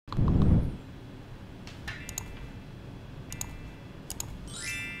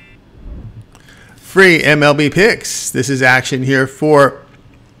free MLB picks. This is action here for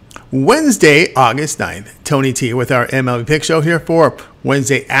Wednesday, August 9th. Tony T with our MLB pick show here for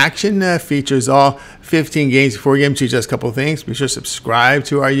Wednesday action. Features all 15 games before games. Choose just a couple of things. Be sure to subscribe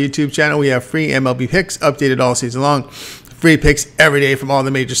to our YouTube channel. We have free MLB picks updated all season long. Free picks every day from all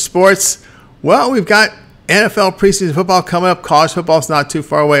the major sports. Well, we've got NFL preseason football coming up. College football's not too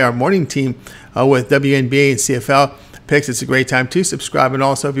far away. Our morning team with WNBA and CFL picks. It's a great time to subscribe. And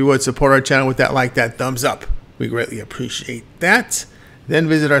also, if you would, support our channel with that like, that thumbs up. We greatly appreciate that. Then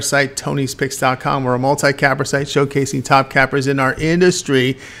visit our site, Tony'sPicks.com. We're a multi-capper site showcasing top cappers in our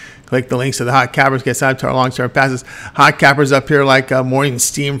industry. Click the links to the hot cappers, get signed up to our long-term passes. Hot cappers up here like Morning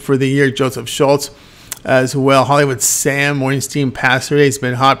Steam for the year, Joseph Schultz as well. Hollywood Sam, Morning Steam passer. He's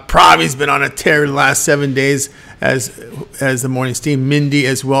been hot. Pravi's been on a tear the last 7 days as the Morning Steam. Mindy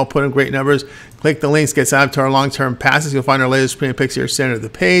as well, put in great numbers. Click the links, get signed up to our long-term passes. You'll find our latest premium picks here center of the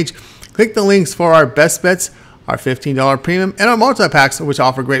page. Click the links for our best bets, our $15 premium, and our multi-packs, which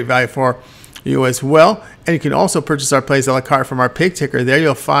offer great value for you as well. And you can also purchase our plays a la carte from our pick ticker. There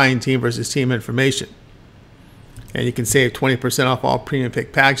you'll find team versus team information. And you can save 20% off all premium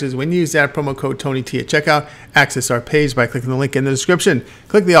pick packages when you use that promo code TonyT at checkout. Access our page by clicking the link in the description.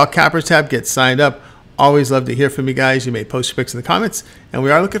 Click the All Cappers tab, get signed up. Always love to hear from you guys. You may post your picks in the comments. And we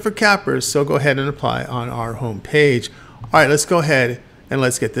are looking for cappers, so go ahead and apply on our home page. All right, let's go ahead and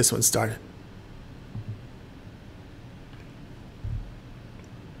let's get this one started.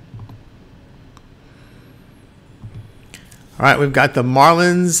 All right, we've got the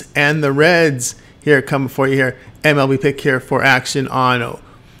Marlins and the Reds here coming for you here. MLB pick here for action on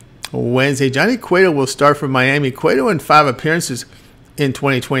Wednesday. Johnny Cueto will start for Miami. Cueto in 5 appearances in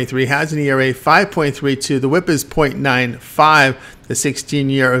 2023 has an ERA 5.32. The whip is .95. The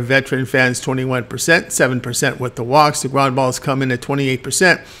 16-year veteran fans 21%, 7% with the walks. The ground balls come in at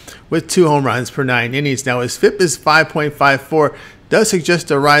 28% with 2 home runs per 9 innings. Now his FIP is 5.54. Does suggest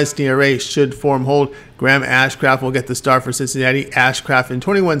a rise in ERA should form hold. Graham Ashcraft will get the start for Cincinnati. Ashcraft in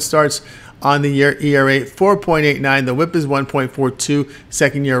 21 starts on the year, ERA 4.89. The whip is 1.42.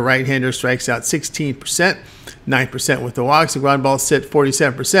 Second-year right-hander strikes out 16%, 9% with the walks. The ground balls sit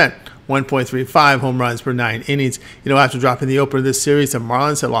 47%, 1.35 home runs per 9 innings. You know, after dropping the opener of this series, the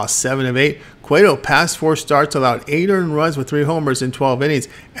Marlins had lost 7 of 8. Cueto past 4 starts allowed 8 earned runs with 3 homers in 12 innings.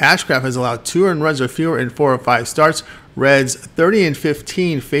 Ashcraft has allowed 2 earned runs or fewer in 4 of 5 starts. Reds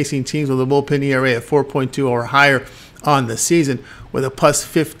 30-15 facing teams with a bullpen ERA of 4.2 or higher on the season with a plus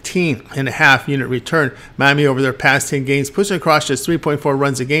 15.5 unit return. Miami over their past 10 games pushing across just 3.4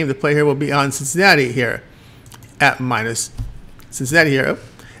 runs a game. The play here will be on Cincinnati here at minus the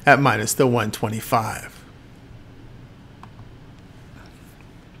 125.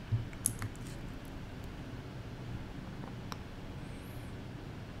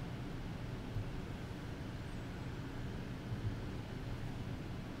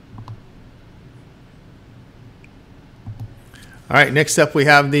 All right, next up we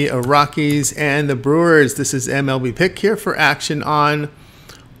have the Rockies and the Brewers. This is MLB pick here for action on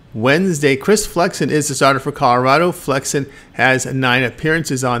Wednesday. Chris Flexen is the starter for Colorado. Flexen has 9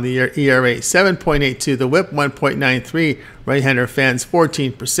 appearances on the year, ERA 7.82. The whip 1.93. Right-hander fans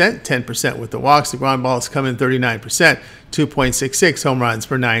 14%, 10% with the walks. The ground balls come in 39%, 2.66 home runs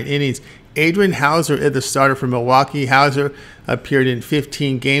per 9 innings. Adrian Hauser is the starter for Milwaukee. Hauser appeared in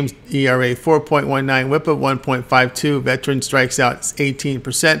 15 games, ERA 4.19, whip of 1.52. Veteran strikes out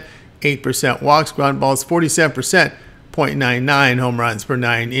 18%, 8% walks, ground balls 47%, 0.99 home runs per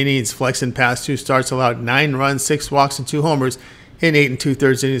 9 innings. Flexen past 2 starts allowed 9 runs, 6 walks, and 2 homers in 8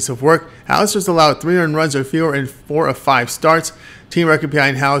 2/3 innings of work. Hauser's allowed 3 earned runs or fewer in 4 of 5 starts. Team record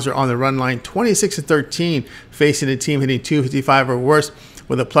behind Hauser on the run line 26-13, facing a team hitting .255 or worse,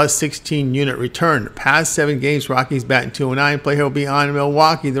 with a plus 16 unit return. Past 7 games, Rockies batting .209. Play here will be on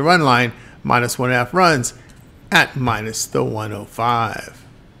Milwaukee. The run line, minus 1.5 runs at minus the 105.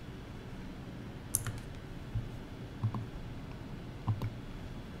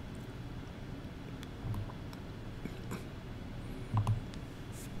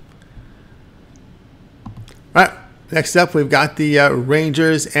 All right, next up we've got the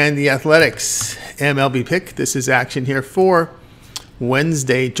Rangers and the Athletics. MLB pick. This is action here for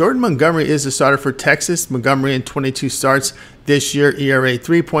Wednesday. Jordan Montgomery is the starter for Texas. Montgomery in 22 starts this year, ERA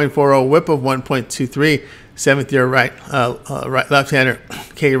 3.40, whip of 1.23. 7th-year left-hander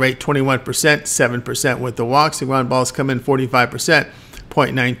K rate 21%, 7% with the walks. The ground balls come in 45%,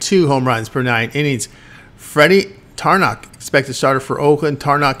 0.92 home runs per 9 innings. Freddie Tarnok, expected starter for Oakland.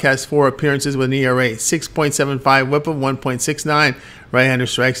 Tarnok has 4 appearances with an ERA 6.75, whip of 1.69. Right-hander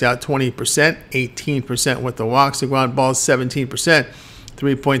strikes out 20%, 18% with the walks. The ground balls 17%,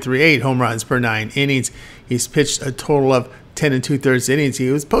 3.38 home runs per 9 innings. He's pitched a total of 10 2/3 innings. He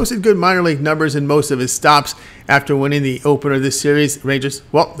was posted good minor league numbers in most of his stops after winning the opener of this series. The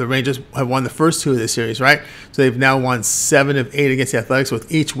Rangers have won the first 2 of this series, right? So they've now won 7 of 8 against the Athletics,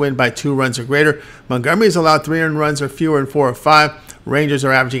 with each win by 2 runs or greater. Montgomery's allowed 3 earned runs or fewer in 4 of 5. Rangers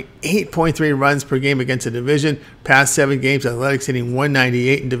are averaging 8.3 runs per game against the division. Past 7 games, Athletics hitting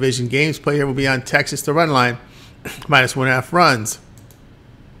 198 in division games. Play here will be on Texas to run line, minus 1.5 runs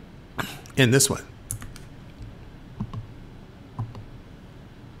in this one.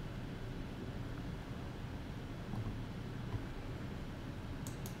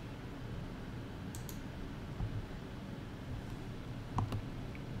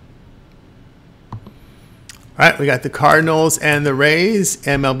 All right, we got the Cardinals and the Rays.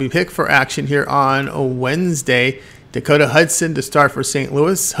 MLB pick for action here on Wednesday. Dakota Hudson to start for St.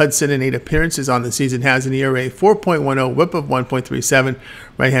 Louis. Hudson in 8 appearances on the season has an ERA 4.10, whip of 1.37.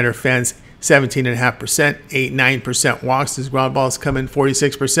 Right-hander fans 17.5%, 8.9% walks. His ground balls come in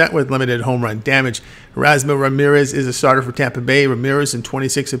 46% with limited home run damage. Erasmo Ramirez is a starter for Tampa Bay. Ramirez in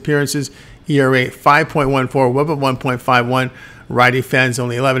 26 appearances, ERA 5.14, whip of 1.51. Righty fans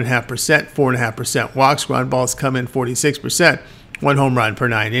only 11.5%, 4.5% walks. Ground balls come in 46%, 1 home run per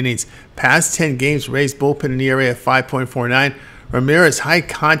 9 innings. Past 10 games, Rays bullpen an ERA of 5.49. Ramirez high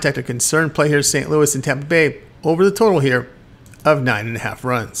contact, a concern play here. St. Louis and Tampa Bay over the total here of 9.5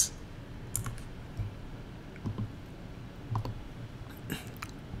 runs.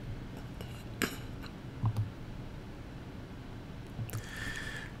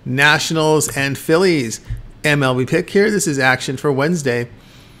 Nationals and Phillies. MLB pick here. This is action for Wednesday.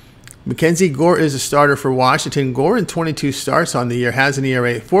 Mackenzie Gore is a starter for Washington. Gore in 22 starts on the year has an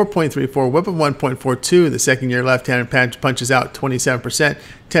ERA 4.34, whip of 1.42. The second-year left-hander punches out 27%,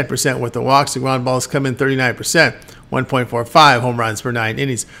 10% with the walks. The ground balls come in 39%, 1.45 home runs per 9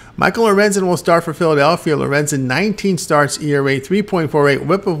 innings. Michael Lorenzen will start for Philadelphia. Lorenzen 19 starts, ERA 3.48,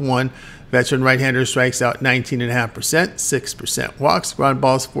 whip of 1. Veteran right-hander strikes out 19.5%, 6% walks. Ground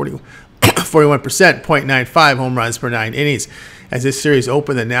balls 41%, 0.95 home runs per 9 innings. As this series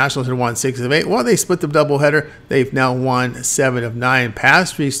opened, the Nationals had won 6 of 8. While they split the doubleheader, they've now won 7 of 9.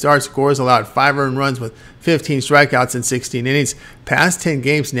 Past 3 starts, Gore's allowed 5 earned runs with 15 strikeouts in 16 innings. Past 10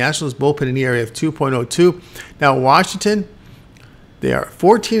 games, Nationals bullpen an ERA of 2.02. Now Washington, they are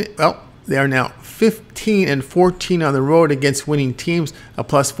now 15 and 14 on the road against winning teams, a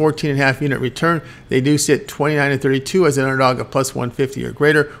plus 14.5 unit return. They do sit 29 and 32 as an underdog, a plus 150 or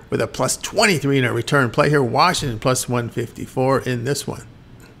greater, with a plus 23 unit return. Play here, Washington plus 154 in this one.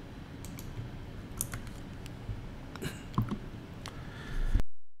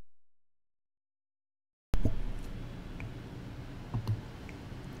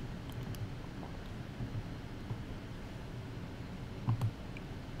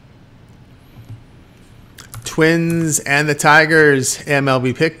 Twins and the Tigers.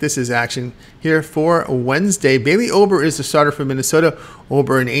 MLB pick. This is action here for Wednesday. Bailey Ober is the starter for Minnesota.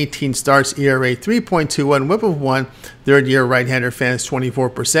 Ober in 18 starts, ERA 3.21, whip of 1. Third-year right-hander fans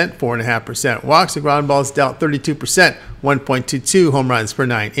 24%, 4.5% walks. The ground balls dealt 32%, 1.22 home runs per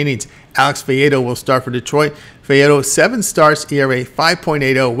 9 innings. Alex Faedo will start for Detroit. Faedo 7 starts, ERA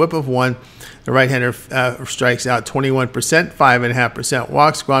 5.80, whip of 1. The right-hander strikes out 21%, 5.5%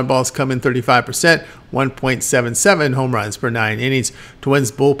 walks. Ground balls come in 35%, 1.77 home runs per 9 innings.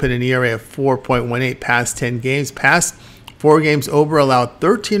 Twins bullpen an ERA of 4.18 past 10 games. Past 4 games, Ober allowed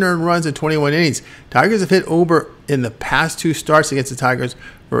 13 earned runs in 21 innings. Tigers have hit Ober in the past 2 starts against against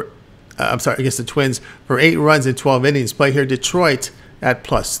the Twins for 8 runs in 12 innings. Play here, Detroit at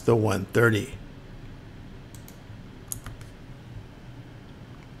plus the 130.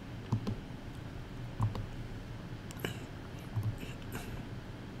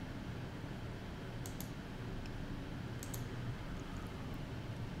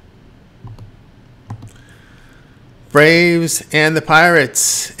 Braves and the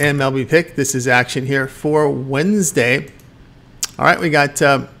Pirates. MLB pick. This is action here for Wednesday. All right, we got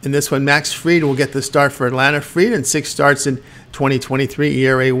in this one, Max Fried will get the start for Atlanta. Fried in 6 starts in 2023,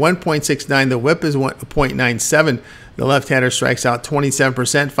 ERA 1.69. The whip is 1.97. The left-hander strikes out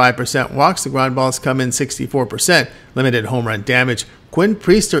 27%, 5% walks. The ground balls come in 64%. Limited home run damage. Quinn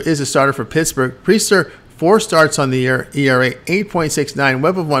Priester is a starter for Pittsburgh. Priester 4 starts on the year, ERA 8.69,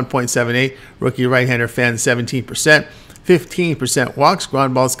 whip of 1.78. Rookie right-hander fans 17%, 15% walks.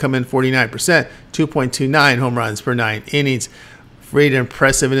 Ground balls come in 49%, 2.29 home runs per 9 innings. Fried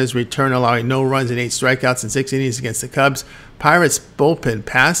impressive in his return, allowing no runs and 8 strikeouts in 6 innings against the Cubs. Pirates bullpen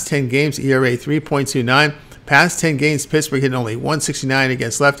past 10 games, ERA 3.29. Past 10 games, Pittsburgh hit only 169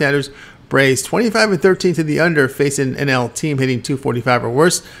 against left-handers. Braves 25-13 to the under, facing an NL team hitting 245 or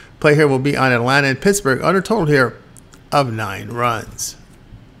worse. Play here will be on Atlanta and Pittsburgh. Under total here of 9 runs.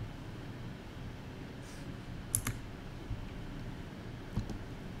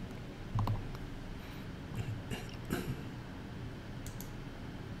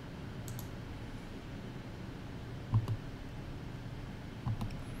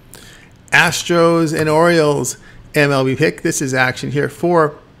 Astros and Orioles MLB pick. This is action here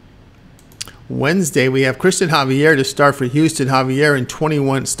for Wednesday. We have Christian Javier to start for Houston. Javier in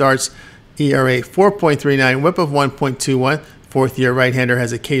 21 starts, ERA 4.39, whip of 1.21. Fourth-year right-hander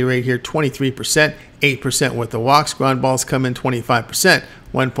has a K rate here 23%, 8% with the walks. Ground balls come in 25%,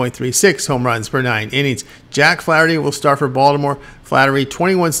 1.36 home runs per 9 innings. Jack Flaherty will start for Baltimore. Flaherty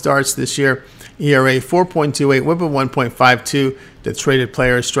 21 starts this year, ERA 4.28, whip of 1.52. The traded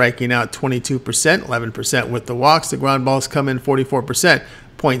player is striking out 22%, 11% with the walks. The ground balls come in 44%,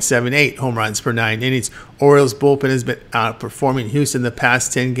 0.78 home runs per 9 innings. Orioles bullpen has been outperforming Houston the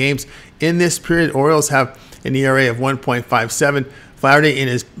past 10 games. In this period, Orioles have an ERA of 1.57. Flaherty in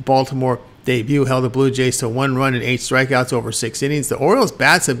his Baltimore debut held the Blue Jays to 1 run and 8 strikeouts over 6 innings. The Orioles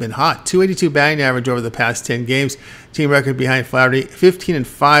bats have been hot, 282 batting average over the past 10 games. Team record behind Flaherty,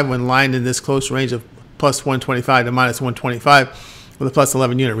 15-5 when lined in this close range of plus 125 to minus 125 with a plus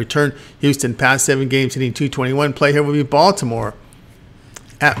 11 unit return. Houston past 7 games hitting 221. Play here will be Baltimore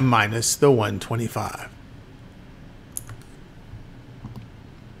at minus the 125.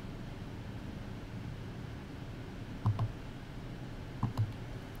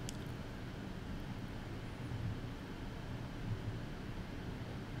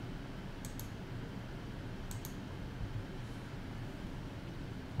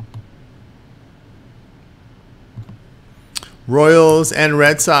 Royals and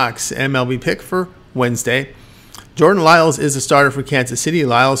Red Sox MLB pick for Wednesday. Jordan Lyles is the starter for Kansas City.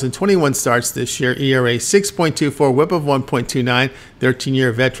 Lyles in 21 starts this year, ERA 6.24, whip of 1.29.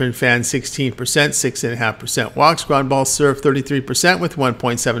 13-year veteran fan 16%, 6.5% walks. Ground balls served 33% with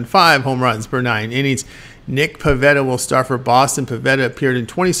 1.75 home runs per 9 innings. Nick Pivetta will start for Boston. Pivetta appeared in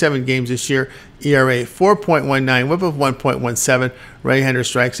 27 games this year, ERA 4.19, whip of 1.17. Right-hander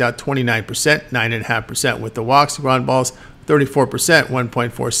strikes out 29%, 9.5% with the walks. Ground balls 34%,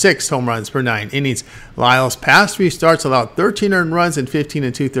 1.46 home runs per 9 innings. Lyles' past 3 starts allowed 13 earned runs in 15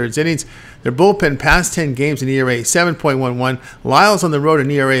 2/3 innings. Their bullpen past 10 games an ERA 7.11. Lyles on the road an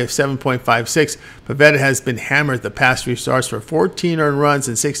ERA of 7.56. Pivetta has been hammered the past 3 starts for 14 earned runs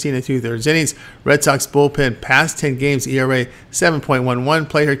in 16 2/3 innings. Red Sox bullpen past 10 games ERA 7.11.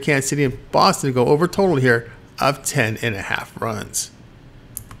 Play here Kansas City and Boston to go over total here of 10.5 runs.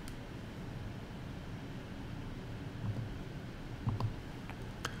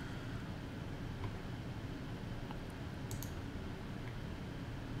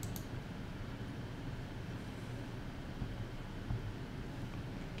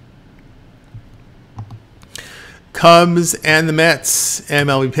 Cubs and the Mets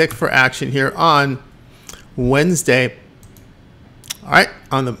MLB pick for action here on Wednesday. All right,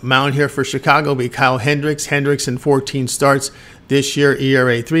 on the mound here for Chicago will be Kyle Hendricks. Hendricks in 14 starts this year,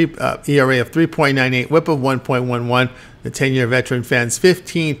 ERA of 3.98, whip of 1.11. The 10-year veteran fans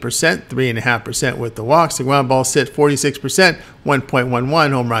 15%, 3.5% with the walks. The ground ball sit 46%,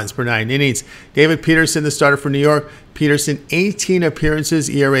 1.11 home runs per 9 innings. David Peterson, the starter for New York. Peterson, 18 appearances,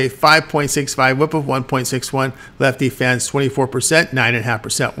 ERA 5.65, whip of 1.61. Lefty fans 24%,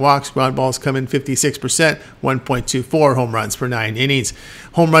 9.5% walks. Ground balls come in 56%, 1.24 home runs per 9 innings.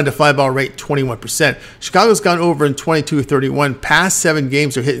 Home run to fly ball rate 21%. Chicago's gone over in 22-31. Past 7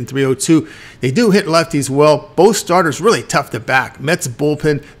 games are hitting 302. They do hit lefties well. Both starters really tough to back. Mets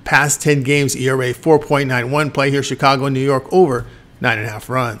bullpen past 10 games ERA 4.91. Play here Chicago and New York over 9.5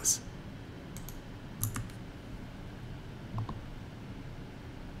 runs.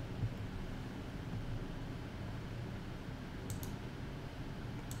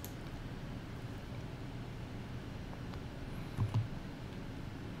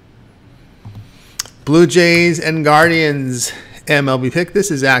 Blue Jays and Guardians MLB pick.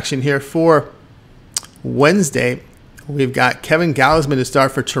 This is action here for Wednesday. We've got Kevin Gausman to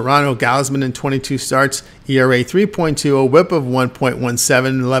start for Toronto. Gausman in 22 starts, ERA 3.20, whip of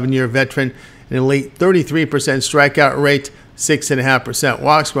 1.17, 11-year veteran, an elite 33% strikeout rate, 6.5%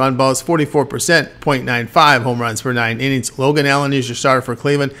 walks. Ground balls 44%, 0.95 home runs per 9 innings. Logan Allen is your starter for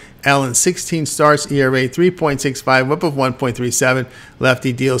Cleveland. Allen 16 starts, ERA 3.65, whip of 1.37.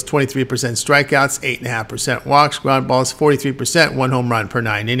 Lefty deals 23% strikeouts, 8.5% walks. Ground balls 43%, 1 home run per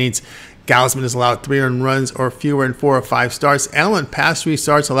 9 innings. Gausman has allowed 3 earned runs or fewer in 4 of 5 starts. Allen past 3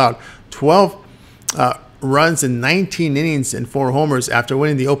 starts allowed 12 runs in 19 innings and 4 homers. After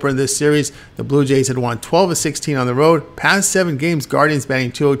winning the opener of this series, the Blue Jays had won 12 of 16 on the road. Past 7 games, Guardians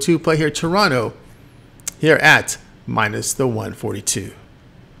batting 202. Play here Toronto here at minus the 142.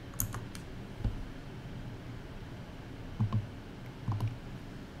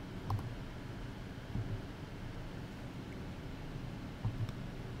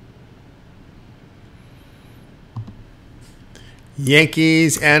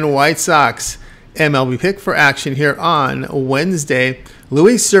 Yankees and White Sox. MLB pick for action here on Wednesday.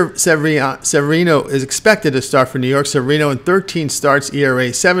 Luis Severino is expected to start for New York. Severino in 13 starts, ERA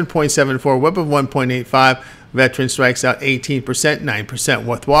 7.74, whip of 1.85. Veteran strikes out 18%, 9%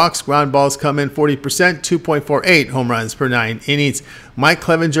 with walks. Ground balls come in 40%, 2.48 home runs per 9 innings. Mike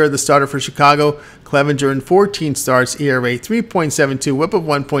Clevinger, the starter for Chicago. Clevinger in 14 starts, ERA 3.72, whip of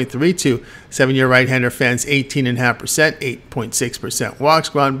 1.32. 7-year right-hander fans 18.5%, 8.6% walks.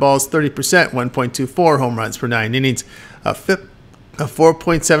 Ground balls 30%, 1.24 home runs per 9 innings. A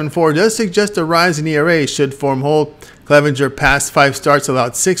 4.74 does suggest a rise in ERA should form hold. Clevinger past 5 starts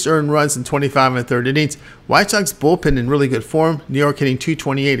allowed 6 earned runs in 25 1/3 innings. White Sox bullpen in really good form. New York hitting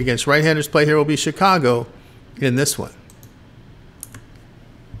 .228 against right-handers. Play here will be Chicago in this one.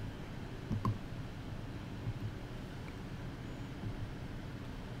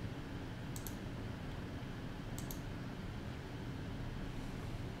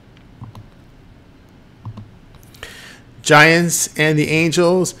 Giants and the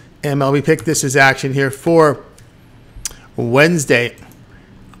Angels. MLB pick. This is action here for Wednesday.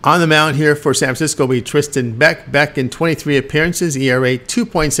 On the mound here for San Francisco will be Tristan Beck. Beck in 23 appearances, ERA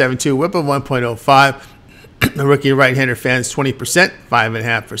 2.72, whip of 1.05. The rookie right-hander fans 20%,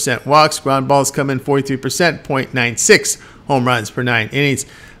 5.5% walks. Ground balls come in 43%, 0.96 home runs per 9 innings.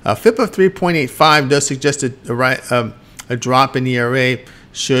 A FIP of 3.85 does suggest a drop in ERA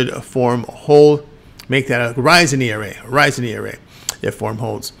should form hold. Make that a rise in ERA, if form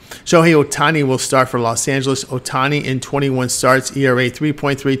holds. Shohei Ohtani will start for Los Angeles. Ohtani in 21 starts, ERA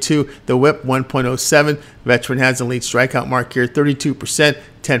 3.32, the whip 1.07. Veteran has the lead strikeout mark here, 32%,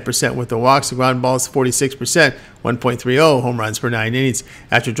 10% with the walks. The ground balls 46%, 1.30 home runs per 9 innings.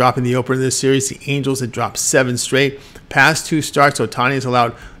 After dropping the opener of this series, the Angels had dropped 7 straight. Past 2 starts, Ohtani has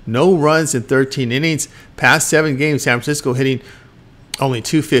allowed no runs in 13 innings. Past 7 games, San Francisco hitting only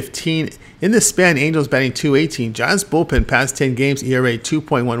 .215. In this span, Angels batting .218. Giants bullpen past 10 games, ERA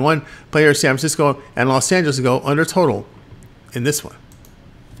 2.11. Players San Francisco and Los Angeles go under total in this one.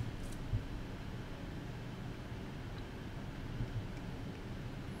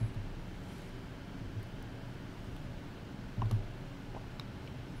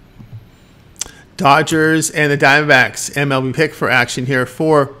 Dodgers and the Diamondbacks. MLB pick for action here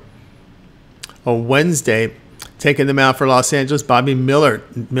for a Wednesday. Taking them out for Los Angeles, Bobby Miller.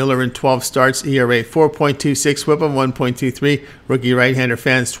 Miller in 12 starts, ERA 4.26, whip of 1.23. Rookie right-hander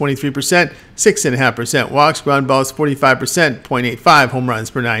fans 23%, 6.5% walks. Ground balls 45%, 0.85 home runs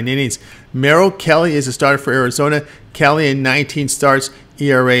per 9 innings. Merrill Kelly is a starter for Arizona. Kelly in 19 starts,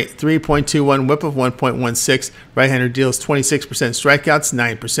 ERA 3.21, whip of 1.16. Right-hander deals 26% strikeouts,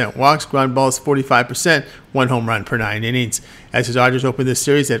 9% walks. Ground balls 45%, 1 home run per 9 innings. As the Dodgers open this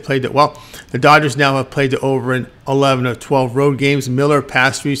series, they played it well. The Dodgers now have played to over in 11 of 12 road games. Miller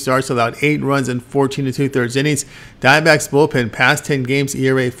past 3 starts allowed 8 runs in 14 2/3 innings. Diamondbacks bullpen past 10 games,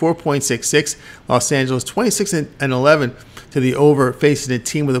 ERA 4.66. Los Angeles 26-11 to the over, facing a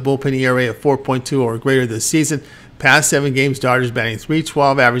team with a bullpen ERA of 4.2 or greater this season. Past 7 games, Dodgers batting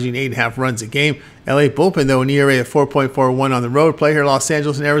 .312, averaging 8.5 runs a game. LA bullpen, though, an ERA of 4.41 on the road. Play here Los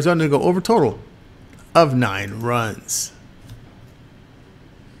Angeles and Arizona to go over total of 9 runs.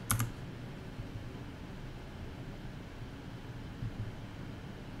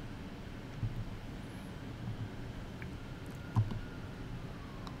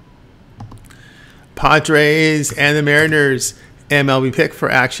 Padres and the Mariners. MLB pick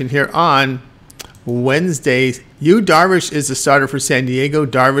for action here on Wednesday. Yu Darvish is the starter for San Diego.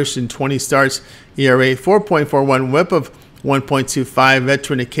 Darvish in 20 starts, ERA 4.41, whip of 1.25.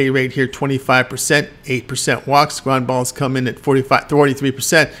 Veteran, a K rate here 25%, 8% walks. Ground balls come in at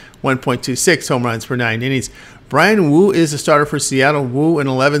 43%, 1.26 home runs per 9 innings. Brian Wu is the starter for Seattle. Wu in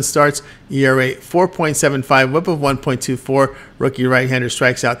 11 starts, ERA 4.75, whip of 1.24. Rookie right-hander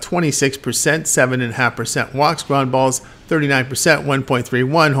strikes out 26%, 7.5% walks. Ground balls 39%,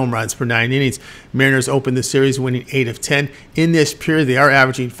 1.31 home runs per 9 innings. Mariners open the series winning 8 of 10. In this period, they are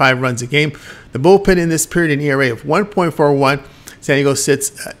averaging 5 runs a game. The bullpen in this period, an ERA of 1.41. San Diego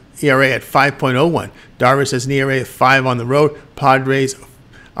sits ERA at 5.01. Darvish has an ERA of 5 on the road. Padres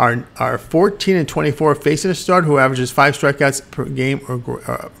are 14 and 24 facing a starter who averages 5 strikeouts per game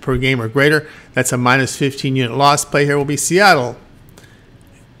or greater. That's a minus 15 unit loss. Play here will be Seattle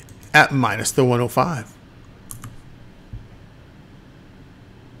at minus the 105.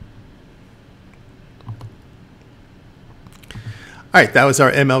 All right, that was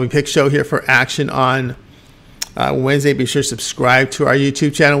our MLB Pick Show here for action on Wednesday. Be sure to subscribe to our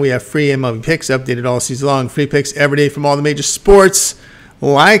YouTube channel. We have free MLB picks updated all season long. Free picks every day from all the major sports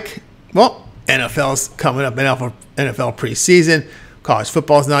like, well, NFL's coming up, NFL preseason. College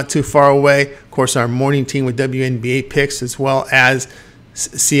football's not too far away. Of course, our morning team with WNBA picks as well as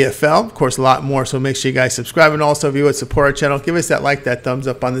CFL. Of course, a lot more. So make sure you guys subscribe. And also, if you would support our channel, give us that like, that thumbs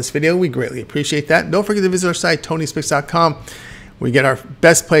up on this video. We greatly appreciate that. And don't forget to visit our site, Tony'sPicks.com. We get our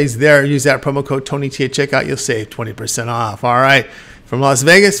best plays there. Use that promo code TonyT at checkout. You'll save 20% off. All right. From Las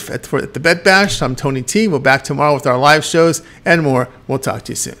Vegas at the Bet Bash, I'm Tony T. We'll be back tomorrow with our live shows and more. We'll talk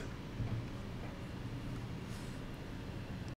to you soon.